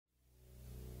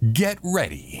Get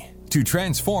ready to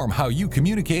transform how you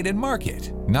communicate and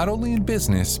market, not only in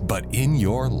business, but in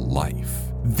your life.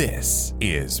 This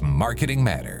is Marketing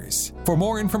Matters. For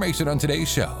more information on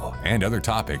today's show and other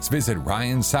topics, visit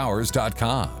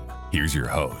RyanSowers.com. Here's your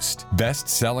host,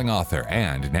 best-selling author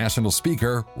and national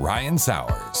speaker, Ryan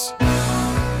Sowers.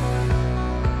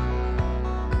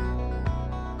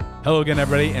 Hello again,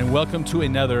 everybody, and welcome to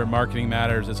another Marketing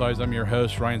Matters. As always, I'm your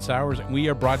host, Ryan Sowers, and we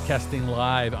are broadcasting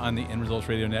live on the End Results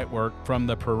Radio Network from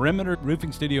the Perimeter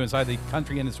Roofing Studio inside the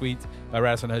Country Inn & Suites by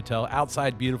Radisson Hotel,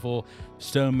 outside beautiful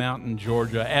Stone Mountain,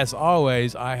 Georgia. As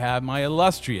always, I have my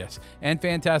illustrious and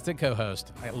fantastic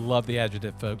co-host. I love the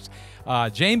adjective, folks.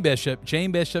 Jane Bishop,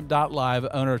 janebishop.live,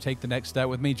 owner of Take the Next Step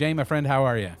with me. Jane, my friend, how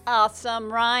are you?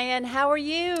 Awesome, Ryan. How are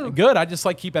you? Good. I just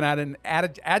like keeping adding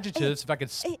adjectives, if I could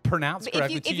pronounce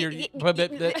correctly to your... Okay,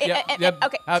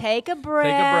 take a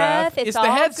breath. It's all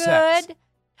the headset. good.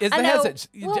 It's the headset.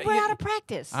 Well, we're out of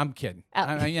practice. I'm kidding. Oh.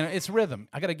 It's rhythm.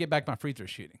 I got to get back my free throw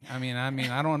shooting. I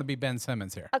don't want to be Ben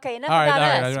Simmons here. Okay, enough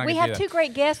about us. We have two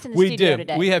great guests in the studio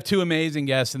today. We have two amazing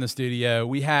guests in the studio.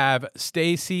 We have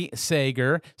Stacy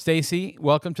Sager. Stacy,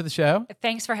 welcome to the show.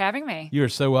 Thanks for having me. You're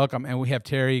so welcome. And we have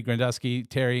Terri Grunduski.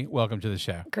 Terri, welcome to the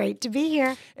show. Great to be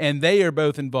here. And they are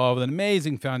both involved with an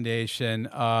amazing foundation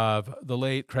of the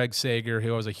late Craig Sager,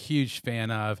 who I was a huge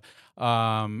fan of.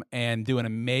 And doing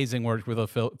amazing work with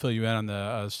fill you in on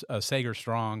the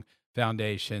SagerStrong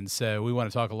Foundation. So we want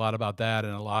to talk a lot about that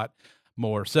and a lot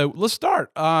more. So let's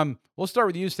start. We'll start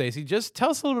with you, Stacy. Just tell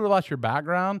us a little bit about your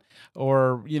background,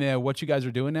 or what you guys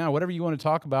are doing now, whatever you want to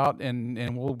talk about,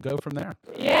 and we'll go from there.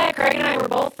 Yeah, Craig and I were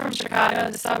both from Chicago,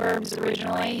 the suburbs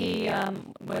originally. He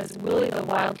was Willie the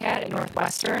Wildcat at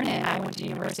Northwestern, and I went to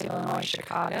University of Illinois,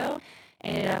 Chicago.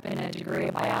 Ended up in a degree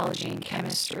of biology and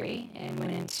chemistry and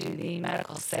went into the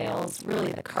medical sales,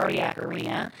 really the cardiac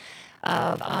arena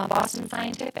of Boston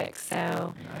Scientific.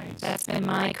 So That's been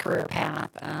my career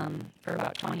path for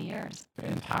about 20 years.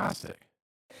 Fantastic.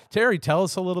 Terri, tell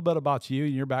us a little bit about you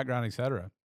and your background, et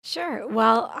cetera. Sure.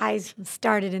 Well, I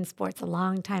started in sports a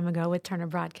long time ago with Turner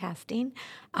Broadcasting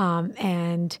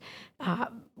and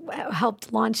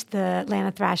helped launch the Atlanta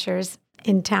Thrashers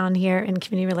in town here in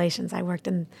community relations. I worked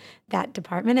in that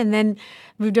department and then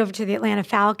moved over to the Atlanta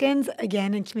Falcons,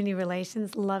 again in community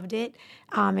relations, loved it,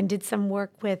 and did some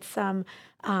work with some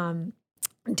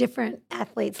different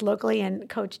athletes locally and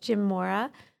Coach Jim Mora,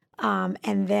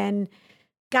 and then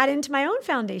got into my own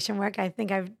foundation work. I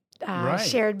think I've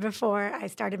shared before. I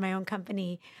started my own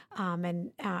company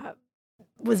and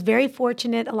was very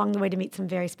fortunate along the way to meet some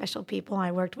very special people.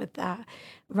 I worked with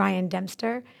Ryan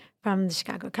Dempster from the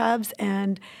Chicago Cubs,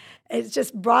 and it's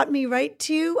just brought me right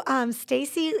to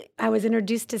Stacy. I was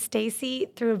introduced to Stacy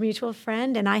through a mutual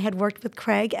friend, and I had worked with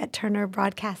Craig at Turner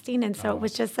Broadcasting, and so it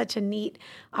was just such a neat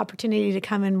opportunity to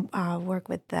come and work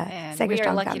with the SagerStrong Foundation. We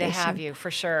are lucky to have you,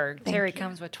 for sure. Thank Terri you.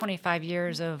 comes with 25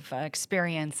 years of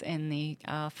experience in the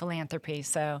philanthropy,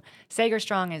 so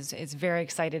SagerStrong is very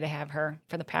excited to have her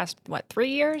for the past, 3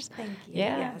 years? Thank you.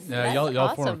 Yeah. Yes. Yeah, y'all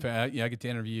awesome. form I get to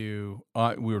interview.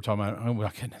 We were talking about, oh my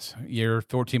goodness, a year,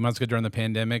 14 months ago during the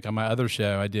pandemic on my other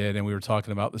show I did, and we were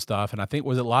talking about the stuff. And I think,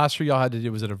 was it last year y'all had to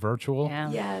do? Was it a virtual? Yeah.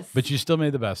 Yes. But you still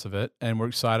made the best of it, and we're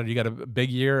excited. You got a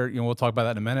big year. We'll talk about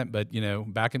that in a minute. But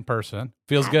back in person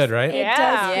feels good, right? It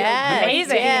does feel Yes, great amazing.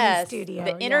 to be in the yes. studio.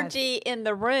 The energy in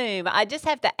the room. I just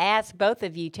have to ask both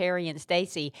of you, Terri and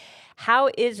Stacy, how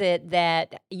is it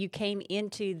that you came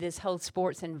into this whole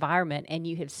sports environment and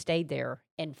you have stayed there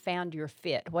and found your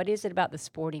fit? What is it about the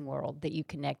sporting world that you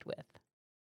connect with?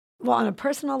 Well, on a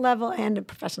personal level and a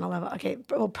professional level. Okay,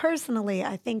 well, personally,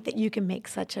 I think that you can make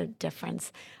such a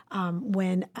difference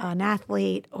when an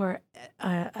athlete or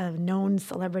a known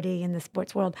celebrity in the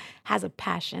sports world has a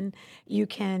passion. You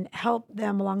can help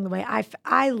them along the way.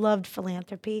 I loved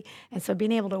philanthropy, and so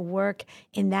being able to work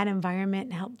in that environment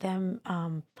and help them,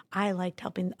 I liked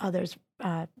helping others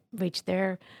reach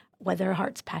what their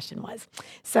heart's passion was.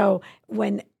 So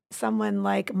when someone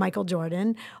like Michael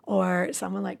Jordan or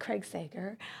someone like Craig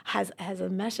Sager has a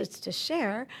message to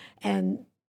share, and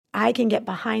I can get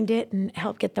behind it and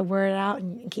help get the word out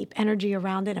and keep energy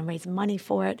around it and raise money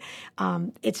for it.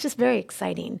 It's just very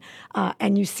exciting.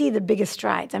 And you see the biggest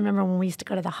strides. I remember when we used to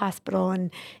go to the hospital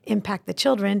and impact the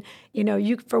children,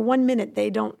 for 1 minute, they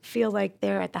don't feel like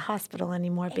they're at the hospital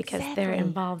anymore because they're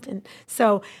involved. And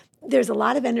so there's a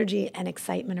lot of energy and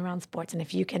excitement around sports, and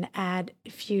if you can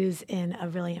fuse in a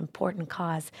really important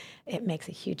cause, it makes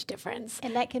a huge difference.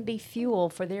 And that can be fuel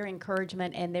for their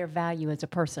encouragement and their value as a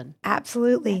person.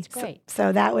 Absolutely. That's great.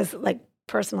 So that was like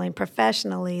personally and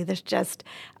professionally, there's just,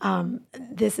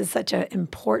 this is such an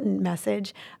important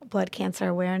message, blood cancer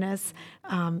awareness,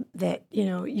 that,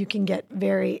 you can get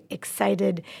very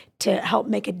excited to help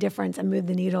make a difference and move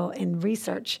the needle in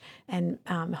research and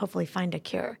hopefully find a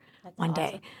cure. That's one awesome.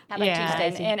 day. How about you,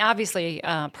 Stacy? And obviously,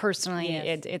 personally,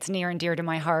 Yes. it's near and dear to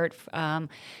my heart.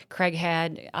 Craig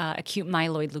had acute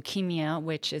myeloid leukemia,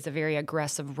 which is a very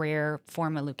aggressive, rare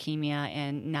form of leukemia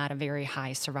and not a very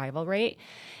high survival rate.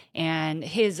 And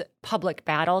his public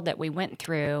battle that we went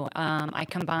through, I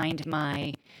combined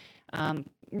my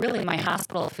really my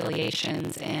hospital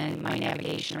affiliations and my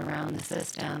navigation around the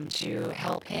system to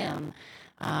help him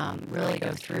really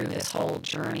go through this whole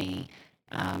journey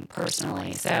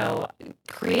personally. So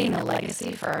creating a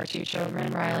legacy for our two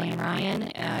children, Riley and Ryan,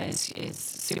 is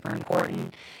super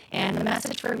important. And the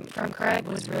message from Craig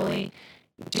was really,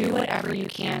 do whatever you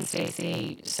can,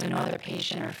 Stacy, so no other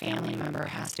patient or family member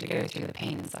has to go through the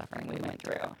pain and suffering we went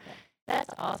through.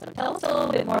 That's awesome. Tell us a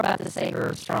little bit more about the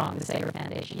SagerStrong, the Sager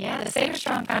Foundation. Yeah, the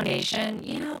SagerStrong Foundation,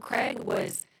 Craig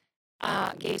was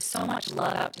gave so much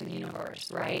love out to the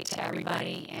universe, right, to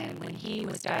everybody. And when he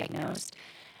was diagnosed,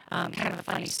 kind of a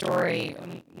funny story,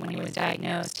 when he was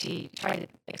diagnosed, he tried to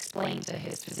explain to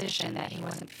his physician that he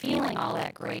wasn't feeling all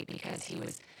that great because he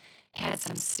had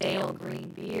some stale green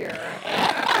beer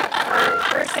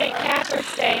for St.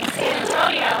 Patrick's Day in San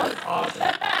Antonio.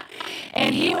 Awesome.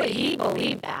 And he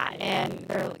believed that. And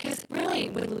because really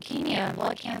with leukemia and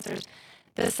blood cancers,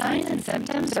 the signs and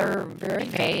symptoms are very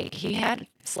vague. He had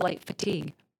slight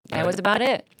fatigue. That was about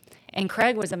it. And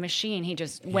Craig was a machine. He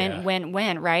just went,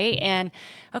 right? And,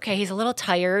 okay, he's a little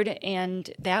tired, and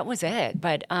that was it.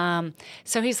 But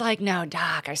so he's like, no,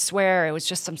 doc, I swear it was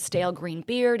just some stale green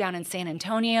beer down in San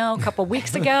Antonio a couple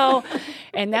weeks ago.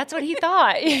 And that's what he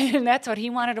thought. And that's what he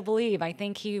wanted to believe. I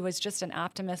think he was just an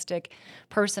optimistic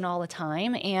person all the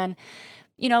time. And,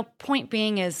 point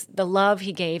being is the love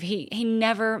he gave. He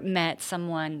never met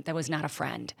someone that was not a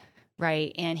friend,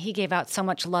 right? And he gave out so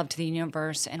much love to the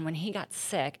universe. And when he got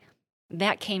sick,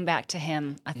 that came back to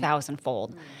him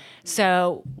 1,000-fold.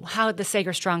 So how the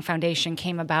SagerStrong Foundation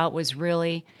came about was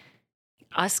really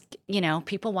us,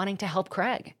 people wanting to help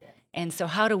Craig. And so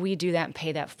how do we do that and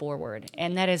pay that forward?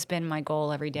 And that has been my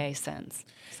goal every day since.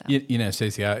 So.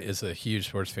 Stacy is a huge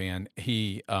sports fan.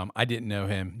 I didn't know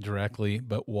him directly,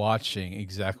 but watching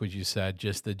exactly what you said,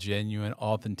 just the genuine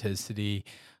authenticity,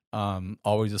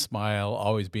 always a smile,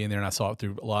 always being there. And I saw it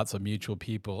through lots of mutual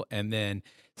people. And then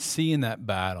seeing that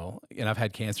battle, and I've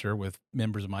had cancer with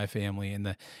members of my family,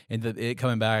 and it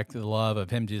coming back to the love of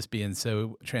him just being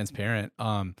so transparent.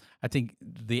 I think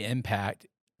the impact,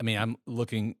 I'm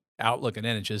looking in,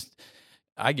 and just,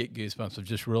 I get goosebumps of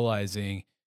just realizing,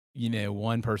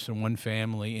 one person, one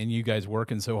family, and you guys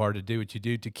working so hard to do what you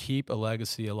do to keep a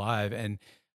legacy alive. And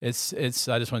it's.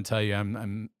 I just want to tell you,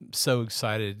 I'm so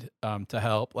excited to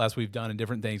help, as we've done in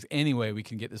different things. Anyway, we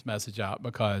can get this message out,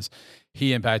 because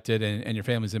he impacted and your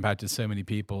family's impacted so many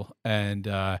people, and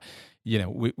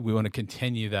we want to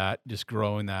continue that, just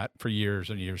growing that for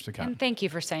years and years to come. And thank you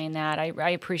for saying that. I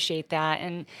appreciate that,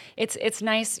 and it's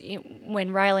nice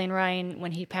when Riley and Ryan,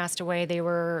 when he passed away, they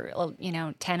were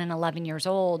 10 and 11 years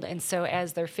old, and so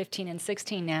as they're 15 and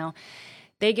 16 now,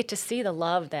 they get to see the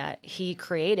love that he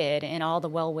created and all the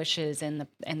well wishes and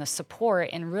the support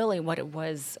and really what it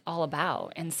was all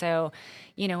about. And so,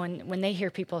 when they hear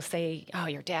people say, "Oh,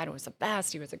 your dad was the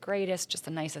best, he was the greatest, just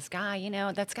the nicest guy,"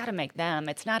 that's got to make them.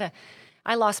 It's not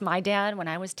I lost my dad when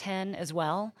I was 10 as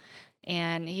well,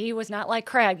 and he was not like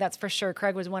Craig, that's for sure.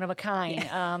 Craig was one of a kind.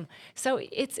 Yeah. So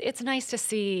it's nice to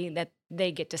see that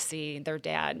they get to see their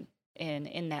dad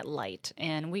in that light.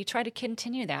 And we try to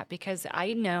continue that, because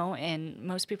I know, and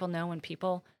most people know, when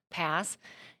people pass,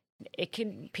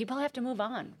 people have to move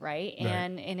on, right?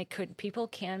 And people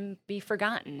can be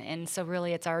forgotten. And so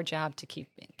really it's our job to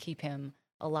keep him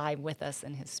alive with us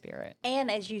in his spirit.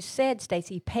 And as you said,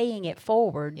 Stacy, paying it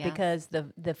forward, because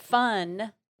the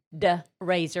fund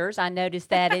raisers, I noticed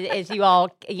that as you all,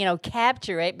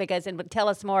 capture it, because, and tell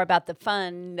us more about the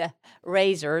fund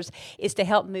raisers, is to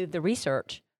help move the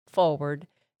research forward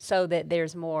so that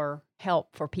there's more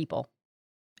help for people.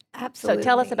 Absolutely. So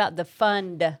tell us about the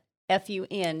fund,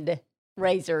 F-U-N,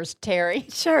 raisers,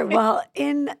 Terri. Sure. Well,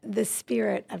 in the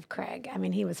spirit of Craig,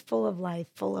 he was full of life,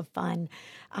 full of fun.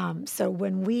 So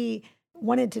when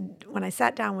I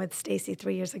sat down with Stacy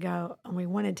 3 years ago, and we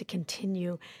wanted to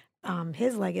continue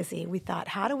his legacy, we thought,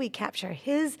 how do we capture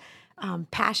his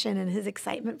passion and his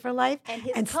excitement for life, and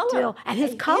his color,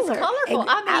 his color. Colorful.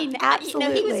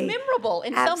 Absolutely, he was memorable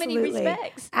in so many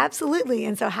respects. Absolutely.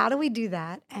 And so, how do we do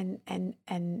that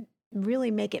and really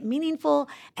make it meaningful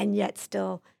and yet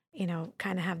still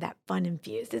kind of have that fun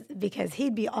infused, because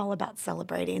he'd be all about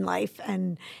celebrating life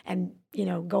and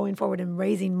going forward and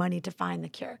raising money to find the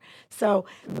cure. So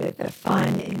with the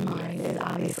fun in mind is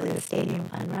obviously the Stadium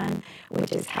Fun Run,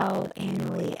 which is held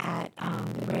annually at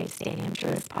the Braves Stadium,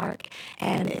 Truist Park,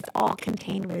 and it's all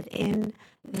contained within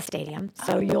the stadium.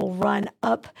 So you'll run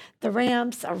up the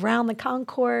ramps, around the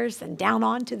concourse, and down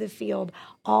onto the field,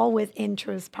 all within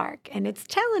Truist Park. And it's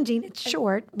challenging. It's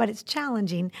short, but it's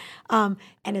challenging. And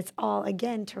it's all,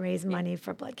 again, to raise money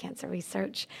for blood cancer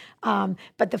research.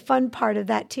 But the fun part of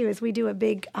that, too, is we do a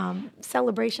big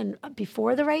celebration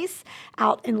before the race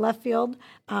out in left field,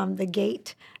 the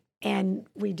gate. And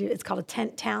it's called a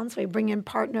tent town. So we bring in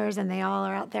partners and they all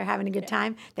are out there having a good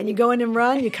time. Then you go in and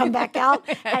run, you come back out,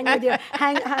 hang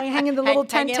in the little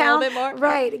tent town. A little bit more.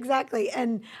 Right, exactly.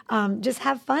 And just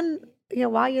have fun,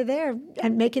 while you're there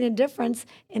and making a difference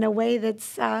in a way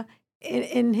that's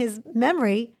in his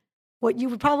memory. What you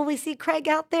would probably see Craig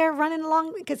out there running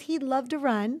along, because he loved to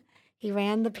run. He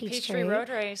ran the Peachtree Road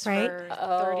Race right? for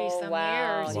 30-some years.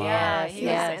 Wow. Yeah,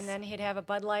 Yes. and then he'd have a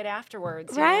Bud Light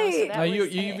afterwards. Right. So that No,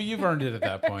 was, you've earned it at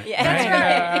that point.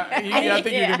 Yeah. I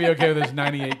think you're going to be okay with those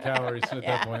 98 calories at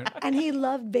that point. And he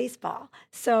loved baseball.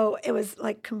 So it was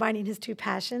like combining his two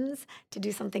passions to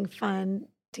do something fun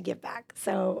to give back.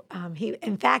 So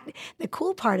in fact, the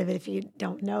cool part of it, if you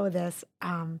don't know this,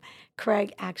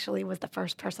 Craig actually was the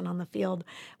first person on the field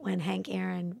when Hank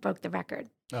Aaron broke the record.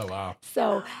 Oh, wow.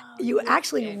 So you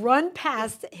actually run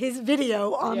past his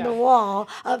video on the wall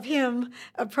of him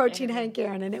approaching Hank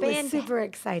Aaron, and it was super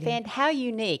exciting. And how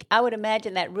unique. I would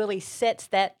imagine that really sets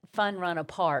that fun run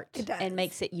apart and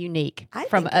makes it unique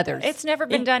from others. It's never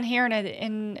been done here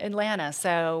in Atlanta,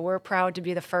 so we're proud to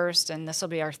be the first, and this will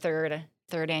be our third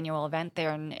annual event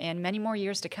there, and many more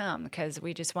years to come, because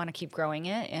we just want to keep growing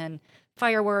it, and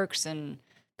fireworks and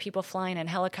people flying in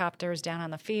helicopters down on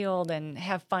the field, and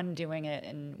have fun doing it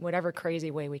in whatever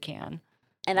crazy way we can.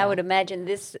 And I would imagine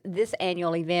this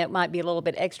annual event might be a little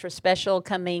bit extra special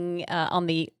coming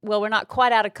we're not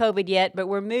quite out of COVID yet, but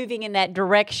we're moving in that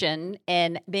direction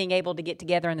and being able to get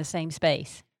together in the same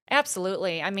space.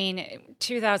 Absolutely.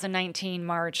 2019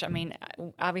 March,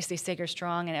 obviously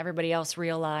SagerStrong and everybody else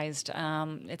realized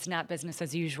it's not business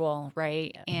as usual,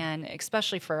 right? And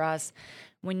especially for us,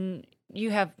 when you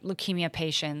have leukemia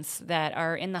patients that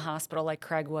are in the hospital like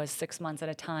Craig was 6 months at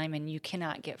a time, and you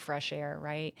cannot get fresh air,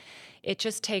 right? It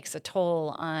just takes a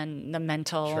toll on the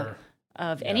mental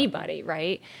of anybody,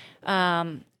 right?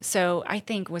 So I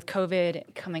think with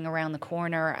COVID coming around the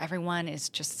corner, everyone is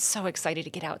just so excited to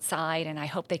get outside, and I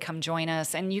hope they come join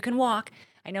us. And you can walk.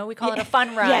 I know we call it a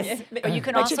fun run, but you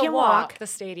can also walk the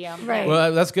stadium. Right.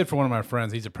 Well, that's good for one of my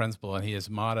friends. He's a principal, and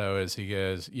his motto is, he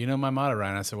goes, my motto,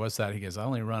 Ryan? I said, what's that? He goes, I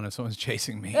only run if someone's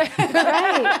chasing me.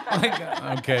 Right.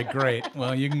 Like, okay, great.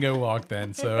 Well, you can go walk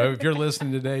then. So if you're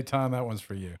listening today, Tom, that one's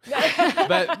for you.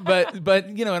 But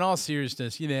in all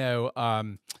seriousness,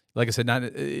 like I said,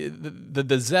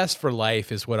 the zest for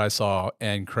life is what I saw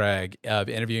in Craig, of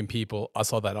interviewing people. I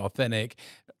saw that authentic,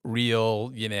 real,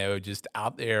 just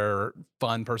out there,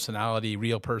 fun personality,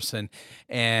 real person.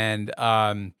 And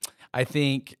I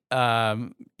think,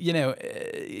 coming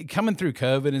through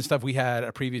COVID and stuff, we had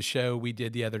a previous show we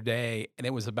did the other day, and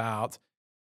it was about,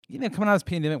 coming out of this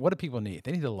pandemic, what do people need?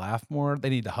 They need to laugh more. They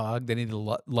need to hug. They need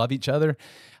to love each other.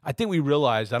 I think we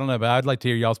realized, I don't know, but I'd like to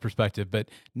hear y'all's perspective, but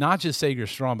not just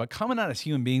SagerStrong, but coming out as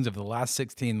human beings over the last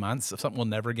 16 months of something we'll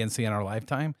never again see in our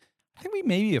lifetime, I think we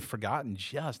maybe have forgotten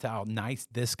just how nice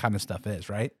this kind of stuff is,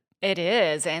 right? It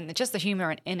is, and just the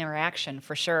human interaction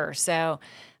for sure. So,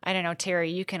 I don't know,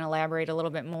 Terri, you can elaborate a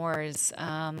little bit more.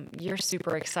 You're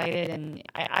super excited, and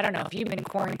I don't know if you've been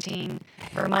quarantined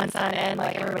for months on end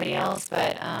like everybody else,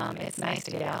 but it's nice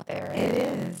to get out there. It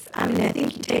is. I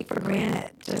think you take for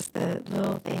granted just the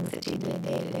little things that you did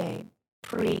day to day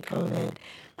pre-COVID,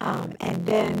 and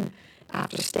then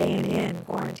after staying in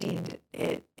quarantined,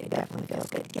 it definitely feels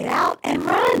good to get out and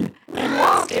run and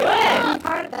walk. Do it.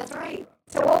 Part of that's right.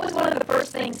 So what was one of the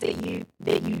first things that you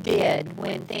did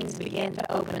when things began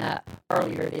to open up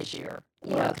earlier this year?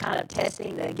 Kind of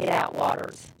testing the get out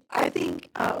waters. I think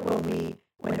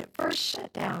when it first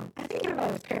shut down, I think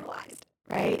everybody was paralyzed,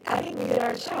 right? I think we did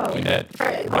our show. We did.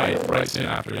 Right soon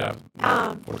after,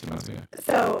 14 months ago.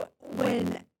 So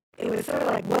when it was sort of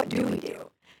like, what do?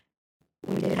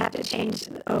 We did have to change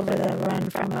over the run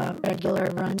from a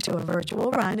regular run to a virtual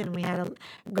run, and we had a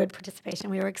good participation.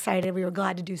 We were excited. We were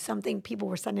glad to do something. People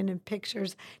were sending in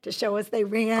pictures to show us they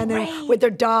ran and with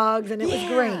their dogs, and it was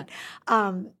great.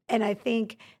 And I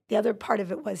think the other part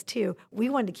of it was too, we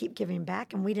wanted to keep giving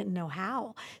back and we didn't know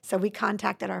how. So we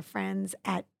contacted our friends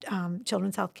at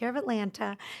Children's Healthcare of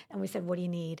Atlanta and we said, what do you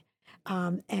need?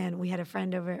 And we had a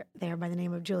friend over there by the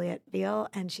name of Juliet Beal,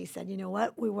 and she said, you know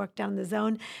what? We work down the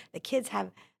zone. The kids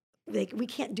we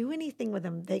can't do anything with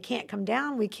them. They can't come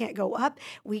down. We can't go up.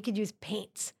 We could use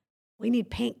paints. We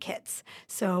need paint kits.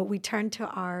 So we turned to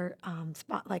our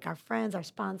our friends, our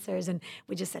sponsors, and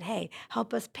we just said, hey,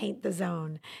 help us paint the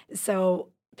zone. So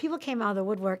people came out of the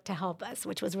woodwork to help us,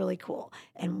 which was really cool.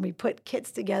 And we put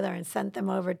kits together and sent them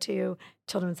over to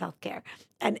Children's Healthcare.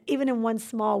 And even in one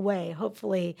small way,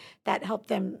 hopefully that helped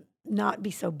them not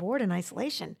be so bored in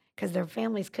isolation because their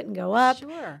families couldn't go up.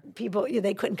 Sure. People,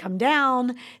 they couldn't come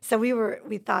down. So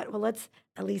we thought, well, let's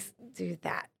at least do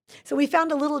that. So we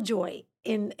found a little joy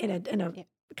in a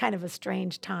kind of a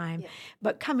strange time. Yeah.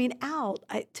 But coming out,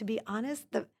 to be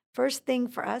honest, the first thing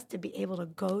for us to be able to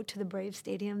go to the Brave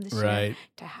Stadium this year,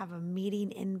 to have a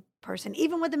meeting in person,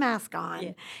 even with the mask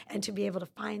on, and to be able to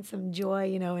find some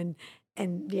joy,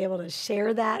 and be able to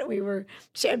share that.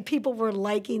 People were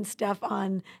liking stuff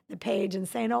on the page and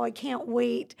saying, oh, I can't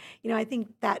wait. I think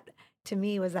that to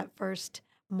me was that first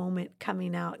moment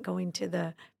coming out, going to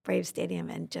the Brave Stadium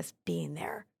and just being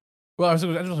there. Well, I just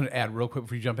want to add real quick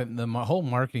before you jump in. The whole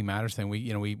Marketing Matters thing,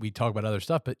 we talk about other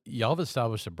stuff, but y'all have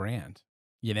established a brand,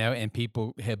 and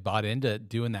people have bought into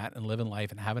doing that and living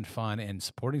life and having fun and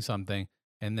supporting something,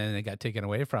 and then it got taken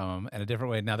away from them in a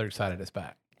different way. Now they're excited it's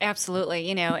back. Absolutely.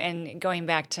 And going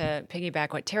back to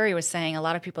piggyback what Terri was saying, a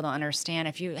lot of people don't understand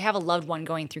if you have a loved one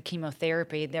going through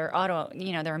chemotherapy, they're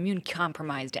immune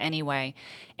compromised anyway.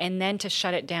 And then to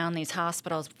shut it down, these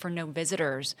hospitals for no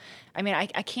visitors. I mean, I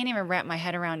can't even wrap my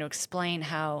head around to explain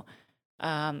how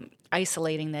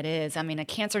isolating that is. I mean, a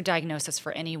cancer diagnosis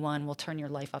for anyone will turn your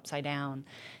life upside down.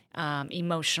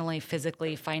 Emotionally,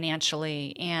 physically,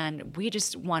 financially, and we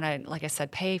just want to, like I said,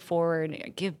 pay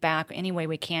forward, give back any way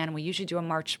we can. We usually do a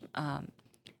March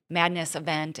Madness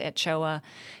event at CHOA,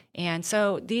 and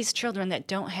so these children that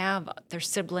don't have their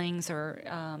siblings or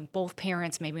both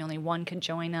parents, maybe only one could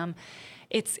join them.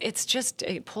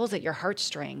 It pulls at your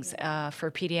heartstrings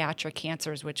for pediatric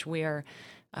cancers, which we're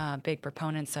big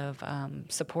proponents of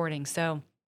supporting. So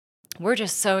we're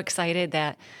just so excited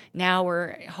that now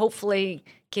we're hopefully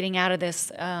getting out of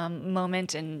this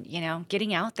moment and,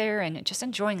 getting out there and just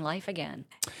enjoying life again.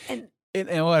 And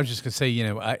well, I was just going to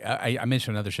say, I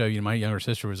mentioned another show, my younger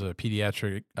sister was a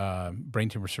pediatric brain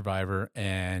tumor survivor,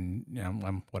 and,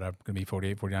 I'm going to be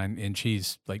 48, 49, and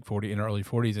she's like 40 in her early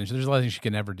 40s, and there's a lot of things she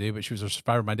could never do, but she was a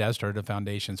survivor. My dad started a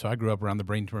foundation, so I grew up around the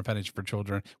Brain Tumor Foundation for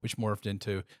Children, which morphed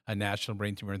into a National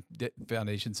Brain Tumor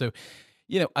Foundation. So,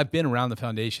 I've been around the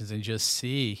foundations and just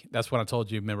see, that's what I told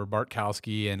you, remember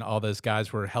Bartkowski and all those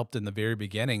guys were helped in the very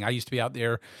beginning. I used to be out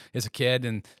there as a kid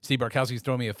and Steve Bartkowski was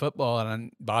throwing me a football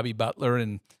and Bobby Butler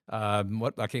and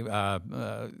Buddy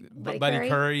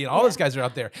Curry and all those guys are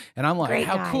out there. And I'm like, great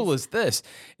how guys. Cool is this?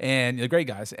 And the great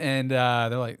guys. And they're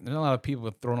like, there's a lot of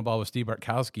people throwing a ball with Steve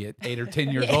Bartkowski at 8 or 10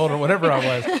 years old or whatever I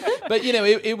was. But,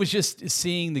 it was just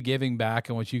seeing the giving back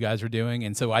and what you guys are doing.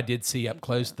 And so I did see up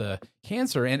close the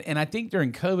cancer. And I think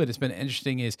during COVID, it's been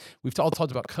interesting is we've all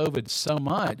talked about COVID so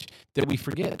much that we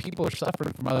forget people are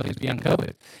suffering from other things beyond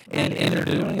COVID. And they're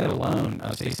doing it alone.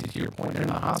 Stacy, to your point, they're in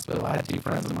the hospital. I had 2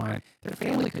 friends of mine. Their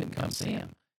family couldn't come see them.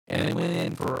 And they went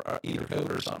in for either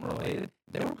COVID or something related.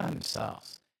 They were by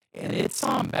themselves. And it's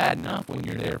bad enough when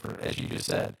you're there for, as you just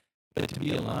said, but to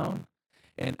be alone.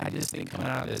 And I just think coming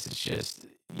out of this, it's just,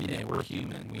 we're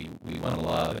human. We want to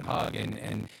love and hug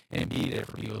and be there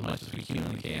for people as much as we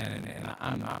humanly can. And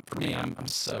I'm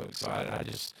so excited.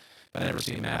 If I never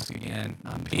see a mask again,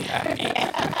 I'm be happy.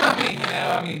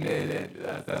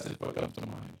 That's just what comes to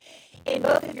mind. In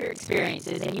both of your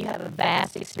experiences, and you have a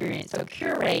vast experience, so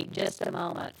curate just a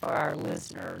moment for our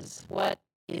listeners. What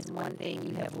is one thing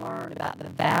you have learned about the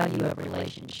value of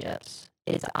relationships?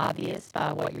 It's obvious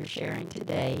by what you're sharing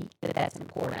today that that's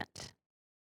important.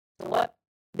 So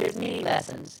there's many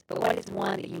lessons, but what is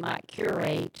one that you might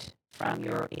curate from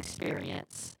your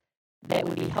experience that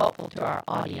would be helpful to our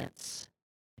audience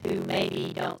who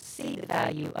maybe don't see the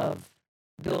value of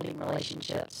building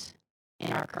relationships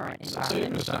in our current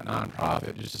environment? So it's not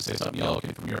nonprofit, just to say something y'all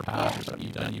looking from your past or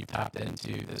something you've tapped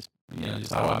into this,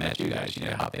 just how I met you guys,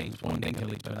 how one thing can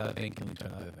lead to another thing can lead to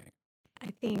another thing.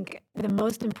 I think the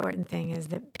most important thing is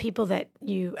that people that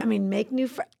make new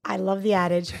friends. I love the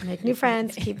adage, make new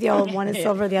friends, keep the old. One is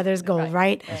silver, the other is gold,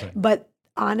 right? But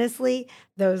honestly,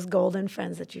 those golden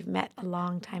friends that you've met a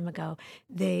long time ago,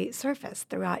 they surface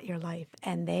throughout your life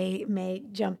and they may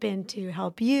jump in to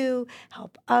help you,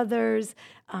 help others.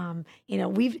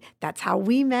 That's how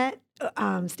we met.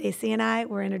 Stacy and I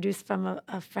were introduced from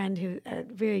a friend a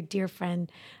very dear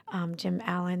friend, Jim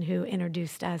Allen, who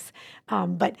introduced us.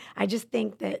 But I just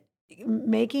think that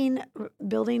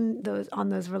building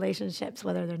those relationships,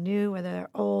 whether they're new, whether they're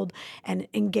old, and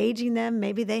engaging them,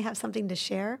 maybe they have something to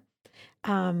share.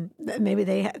 Maybe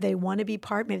they want to be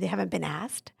part, maybe they haven't been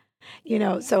asked,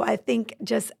 so I think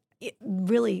just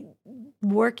really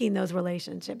working those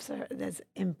relationships is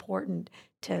important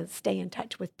to stay in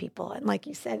touch with people. And like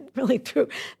you said, really through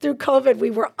COVID, we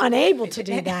were unable to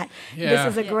do that. Yeah.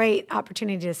 This is a great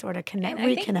opportunity to sort of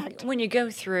reconnect. When you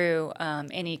go through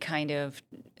any kind of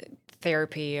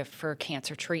therapy for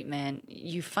cancer treatment,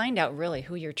 you find out really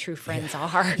who your true friends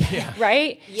are,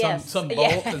 right? Yes. Some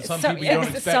bolt and some people you don't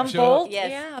expect some show bolt, up.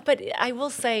 Yes. yeah. But I will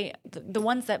say the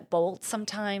ones that bolt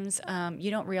sometimes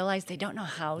you don't realize they don't know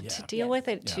how to deal with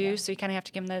it too. So you kind of have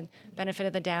to give them the benefit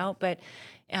of the doubt. But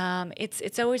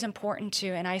it's always important to,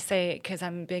 and I say, because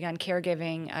I'm big on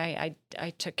caregiving,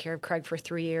 I took care of Craig for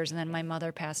 3 years, and then my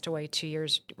mother passed away 2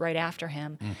 years right after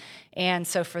him. And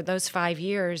so for those 5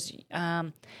 years,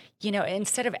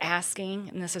 instead of asking,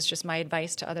 and this is just my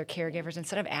advice to other caregivers,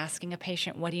 instead of asking a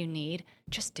patient, what do you need?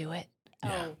 Just do it.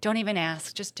 Oh. Don't even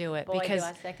ask, just do it. Boy, because do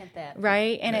I second that.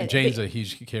 Right? And Jane's a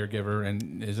huge caregiver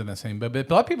and is in the same, but a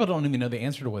lot of people don't even know the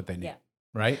answer to what they need. Yeah.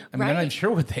 Right? I mean, they're not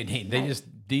sure what they need. They just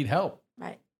need help.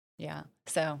 Right. Yeah.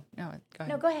 So, no, go ahead.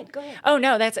 No, go ahead. Oh,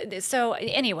 no, so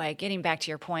anyway, getting back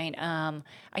to your point, I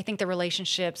think the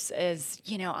relationships is,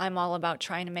 I'm all about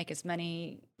trying to make as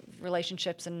many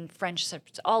relationships and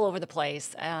friendships all over the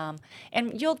place.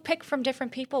 And you'll pick from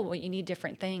different people what you need,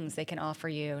 different things they can offer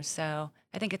you. So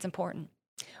I think it's important.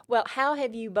 Well, how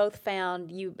have you both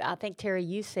found, I think, Terri,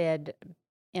 you said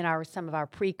in some of our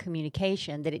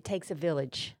pre-communication that it takes a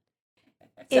village.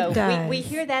 So It does. We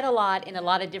hear that a lot in a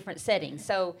lot of different settings.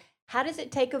 So how does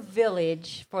it take a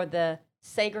village for the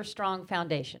SagerStrong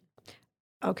Foundation?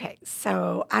 Okay,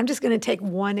 so I'm just going to take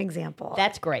one example.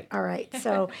 That's great. All right.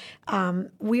 So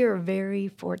we are very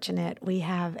fortunate. We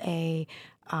have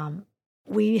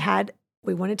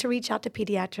we wanted to reach out to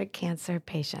pediatric cancer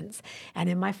patients. And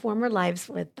in my former lives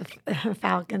with the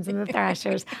Falcons and the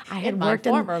Thrashers, I had worked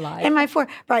in my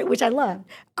right, which I loved.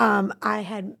 I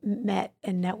had met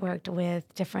and networked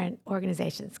with different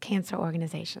organizations, cancer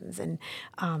organizations, and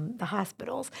the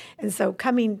hospitals. And so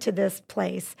coming to this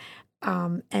place,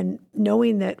 and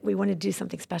knowing that we wanted to do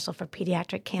something special for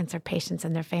pediatric cancer patients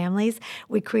and their families,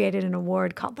 we created an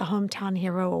award called the Hometown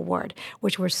Hero Award,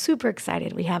 which we're super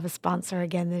excited. We have a sponsor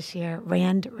again this year,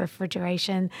 Rand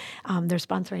Refrigeration. They're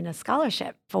sponsoring a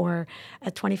scholarship for a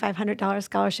 $2,500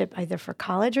 scholarship, either for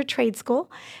college or trade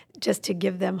school, just to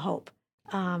give them hope.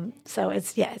 So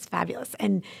it's fabulous.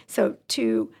 And so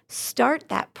to start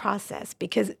that process,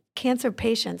 because cancer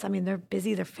patients, I mean, they're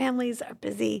busy, their families are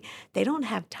busy, they don't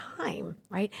have time,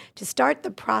 right? To start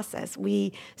the process,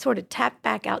 we sort of tapped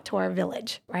back out to our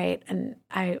village, right? And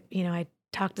I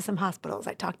talked to some hospitals,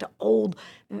 I talked to old,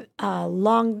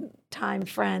 long-time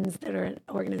friends that are in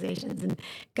organizations and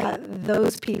got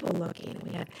those people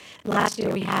looking. Last year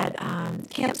we had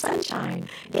Camp Sunshine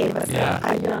gave us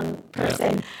a young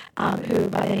person who,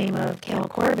 by the name of Cale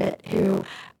Corbett, who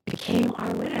became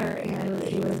our winner, and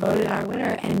he was voted our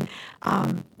winner. And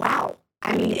wow,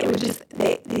 I mean, it was just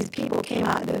these people came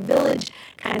out. The village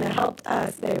kind of helped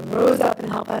us. They rose up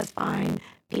and helped us find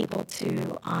people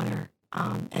to honor,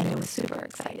 and it was super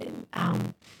exciting.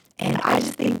 And I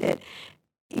just think that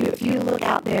if you look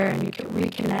out there and you can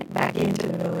reconnect back into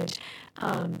the village,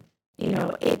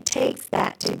 it takes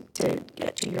that to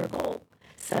get to your goal.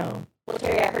 So, Well,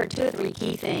 Terri, I heard 2 or 3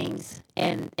 key things,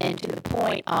 and to the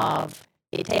point of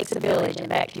it takes a village, and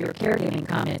back to your caregiving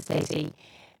comment, Stacy,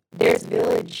 there's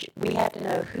village, we have to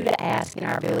know who to ask in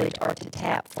our village or to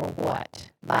tap for what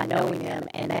by knowing them,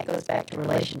 and that goes back to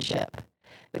relationship.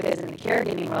 Because in the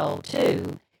caregiving role,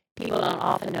 too, people don't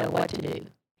often know what to do.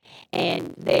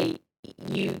 And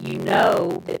you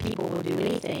know that people will do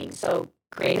anything, so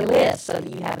create a list so that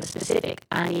you have a specific,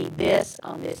 I need this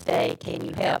on this day, can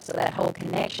you help? So that whole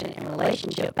connection and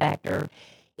relationship factor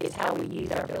is how we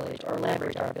use our village or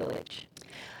leverage our village.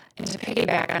 And to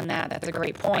piggyback on that, that's a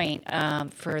great point.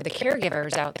 For the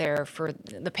caregivers out there, for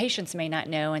the patients may not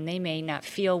know and they may not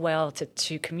feel well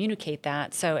to communicate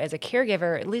that. So as a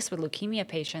caregiver, at least with leukemia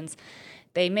patients,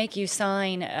 they make you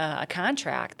sign a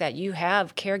contract that you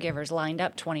have caregivers lined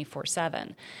up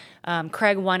 24/7.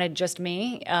 Craig wanted just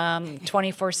me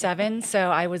 24/7, so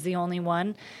I was the only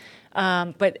one.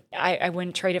 But I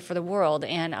wouldn't trade it for the world.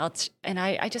 And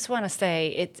I just want to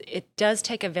say it does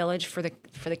take a village for the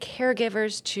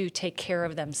caregivers to take care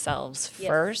of themselves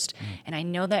first. And I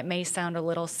know that may sound a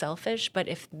little selfish, but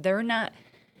if they're not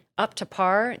up to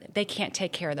par, they can't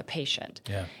take care of the patient.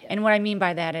 Yeah. And what I mean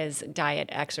by that is diet,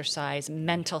 exercise,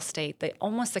 mental state.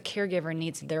 Almost the caregiver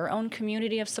needs their own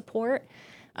community of support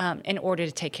in order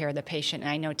to take care of the patient.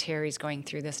 And I know Terri's going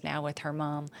through this now with her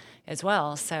mom as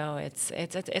well. So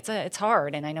it's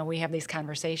hard. And I know we have these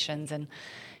conversations, and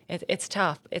it's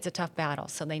tough. It's a tough battle.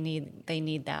 So they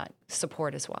need that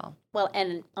support as well. Well,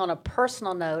 and on a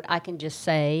personal note, I can just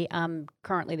say I'm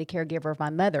currently the caregiver of my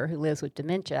mother who lives with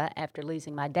dementia after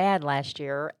losing my dad last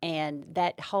year. And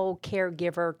that whole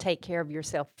caregiver, take care of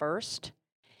yourself first,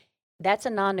 that's a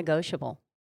non-negotiable.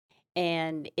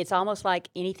 And it's almost like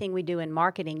anything we do in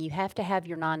marketing, you have to have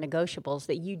your non-negotiables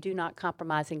that you do not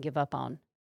compromise and give up on,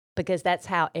 because that's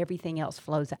how everything else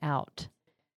flows out.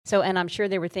 So, and I'm sure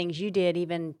there were things you did,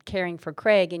 even caring for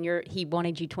Craig, and he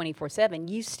wanted you 24/7.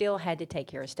 You still had to take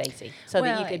care of Stacy so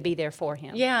that you could be there for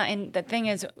him. Yeah, and the thing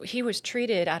is, he was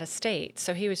treated out of state.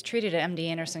 So he was treated at MD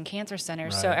Anderson Cancer Center.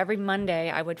 Right. So every Monday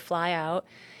I would fly out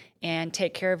and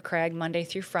take care of Craig Monday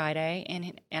through Friday.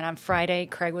 And on Friday,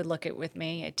 Craig would look with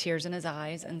me, tears in his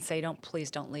eyes, and say, please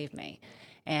don't leave me.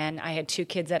 And I had 2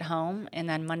 kids at home, and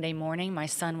then Monday morning, my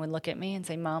son would look at me and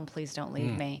say, Mom, please don't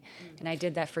leave me. And I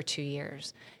did that for 2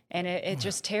 years. And it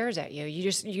just tears at you.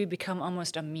 You become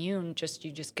almost immune.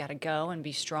 You just got to go and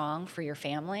be strong for your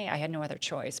family. I had no other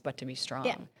choice but to be strong.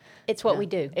 Yeah. It's what we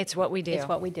do. It's what we do. It's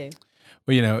what we do.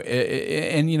 Well,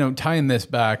 tying this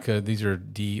back, these are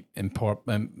deep,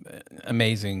 important,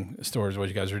 amazing stories what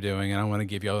you guys are doing, and I want to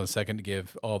give you all a second to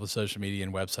give all the social media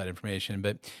and website information.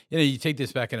 But you take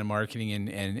this back into marketing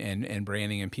and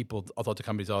branding, and people, I'll talk to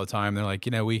companies all the time. They're like,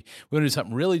 we want to do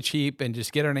something really cheap and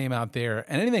just get our name out there,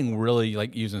 and anything really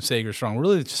like using SagerStrong,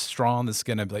 really strong that's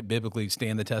going to like biblically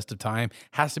stand the test of time,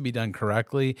 has to be done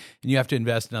correctly, and you have to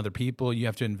invest in other people. You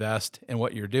have to invest in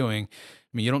what you're doing.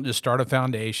 I mean, you don't just start a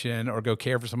foundation or go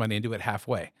care for somebody and do it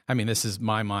halfway. I mean, this is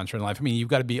my mantra in life. I mean, you've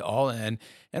got to be all in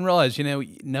and realize,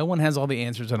 no one has all the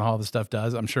answers on all the stuff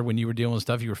does. I'm sure when you were dealing with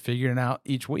stuff, you were figuring it out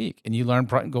each week, and you learn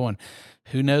going,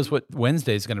 who knows what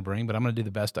Wednesday is going to bring, but I'm going to do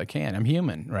the best I can. I'm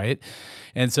human, right?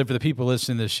 And so for the people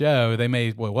listening to the show, they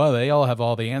may, they all have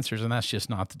all the answers, and that's just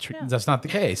not the truth. That's not the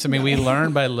case. I mean, we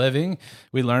learn by living,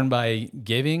 we learn by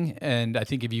giving, and I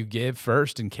think if you give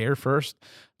first and care first,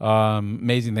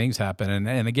 amazing things happen.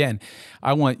 And again,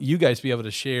 I want you guys to be able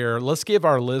to share. Let's give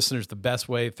our listeners the best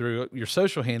way through your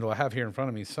social handle. I have here in front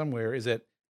of me somewhere. Is it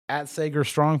at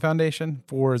SagerStrong Foundation?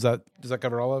 Does that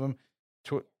cover all of them?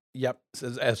 Yep.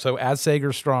 So at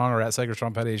SagerStrong or at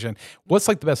SagerStrong Foundation. What's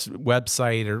like the best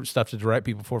website or stuff to direct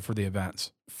people for the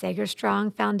events?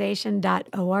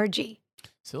 SagerStrongFoundation.org.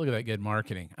 So look at that good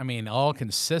marketing. I mean, all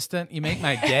consistent. You make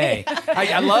my day.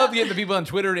 I love getting the people on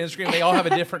Twitter and Instagram. They all have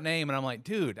a different name. And I'm like,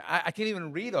 dude, I can't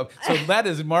even read them. So that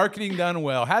is marketing done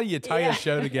well. How do you tie a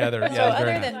show together? So other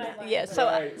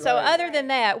than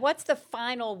that, what's the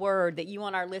final word that you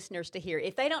want our listeners to hear?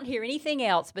 If they don't hear anything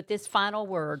else but this final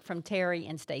word from Terri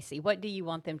and Stacy, what do you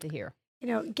want them to hear?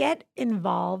 Get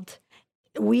involved.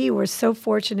 We were so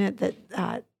fortunate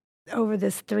that over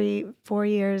this 3-4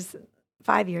 years,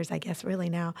 5 years, I guess, really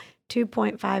now,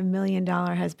 $2.5 million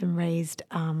has been raised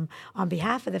on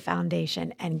behalf of the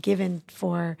foundation and given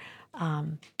for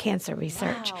cancer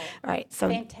research. Wow. Right. So,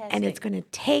 fantastic. And it's going to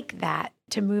take that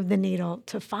to move the needle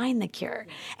to find the cure.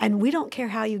 And we don't care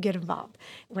how you get involved.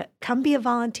 Come be a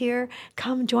volunteer.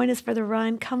 Come join us for the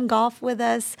run. Come golf with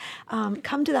us.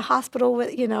 Come to the hospital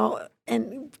with,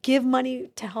 and give money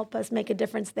to help us make a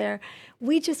difference there.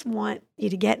 We just want you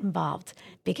to get involved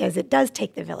because it does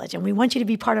take the village, and we want you to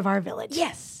be part of our village.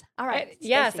 Yes. All right.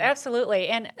 Yes, Stacy. absolutely.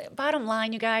 And bottom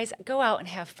line, you guys, go out and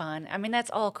have fun. I mean,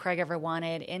 that's all Craig ever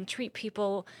wanted. And treat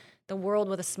people, the world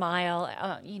with a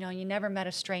smile. You never met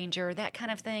a stranger, that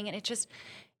kind of thing. And it just,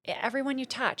 everyone you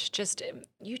touch, just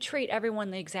you treat everyone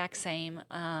the exact same.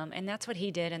 And that's what he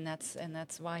did. And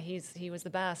that's why he was the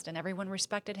best. And everyone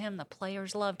respected him. The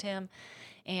players loved him.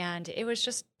 And it was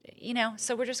just,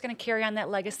 so we're just going to carry on that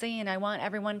legacy, and I want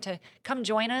everyone to come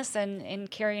join us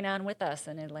and carrying on with us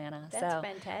in Atlanta. That's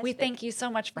fantastic. We thank you so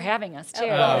much for having us, too.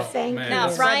 Thank you. Now,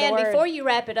 Spread Ryan, the word. before you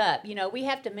wrap it up, we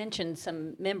have to mention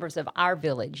some members of our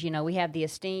village. We have the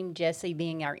esteemed Jesse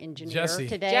being our engineer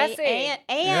today. Jesse.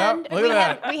 And we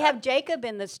have Jacob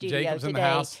in the studio Jacob's today. in the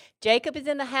house. Jacob is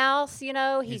in the house.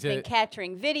 He's been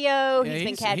capturing video. Yeah, he's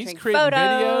been capturing he's creating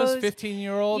photos. videos.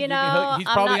 15-year-old. He's He's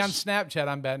probably on Snapchat.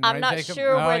 I'm betting. I'm right, not Jacob?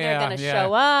 sure where they're going to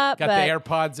show up. Got but the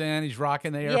AirPods in. He's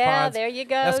rocking the AirPods. Yeah, there you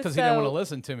go. That's because he didn't want to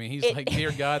listen to me. He's like,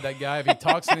 dear God, that guy. If he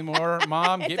talks anymore,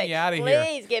 Mom, get me out of here.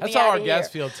 Please get That's me how out our of here.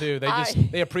 guests feel too.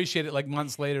 They appreciate it. Like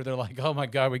months later, they're like, oh my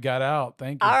God, we got out.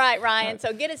 Thank you. All right, Ryan.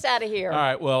 So get us out of here. All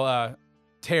right. Well,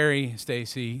 Terri,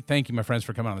 Stacy, thank you, my friends,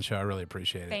 for coming on the show. I really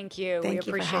appreciate it. Thank you. Thank We you for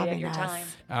appreciate having your us. time.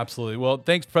 Absolutely. Well,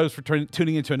 thanks, folks, for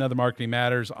tuning into another Marketing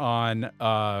Matters on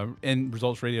End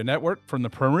Results Radio Network from the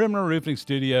Perimeter Roofing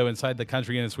Studio inside the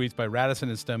Country Inn and Suites by Radisson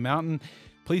and Stone Mountain.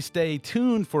 Please stay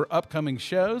tuned for upcoming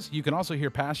shows. You can also hear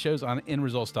past shows on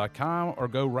endresults.com or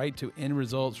go right to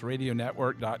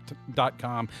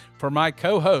endresultsradionetwork.com. For my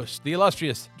co-host, the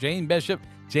illustrious Jane Bishop,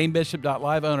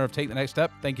 janebishop.live, owner of Take the Next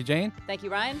Step. Thank you, Jane. Thank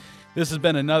you, Ryan. This has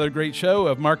been another great show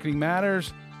of Marketing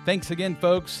Matters. Thanks again,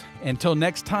 folks. Until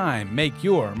next time, make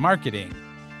your marketing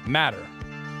matter.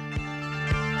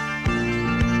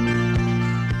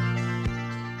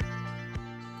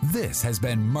 This has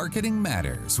been Marketing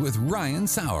Matters with Ryan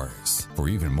Sowers. For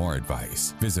even more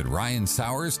advice, visit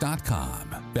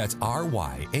ryansowers.com. That's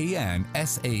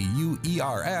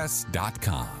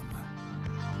RYANSAUERS.com.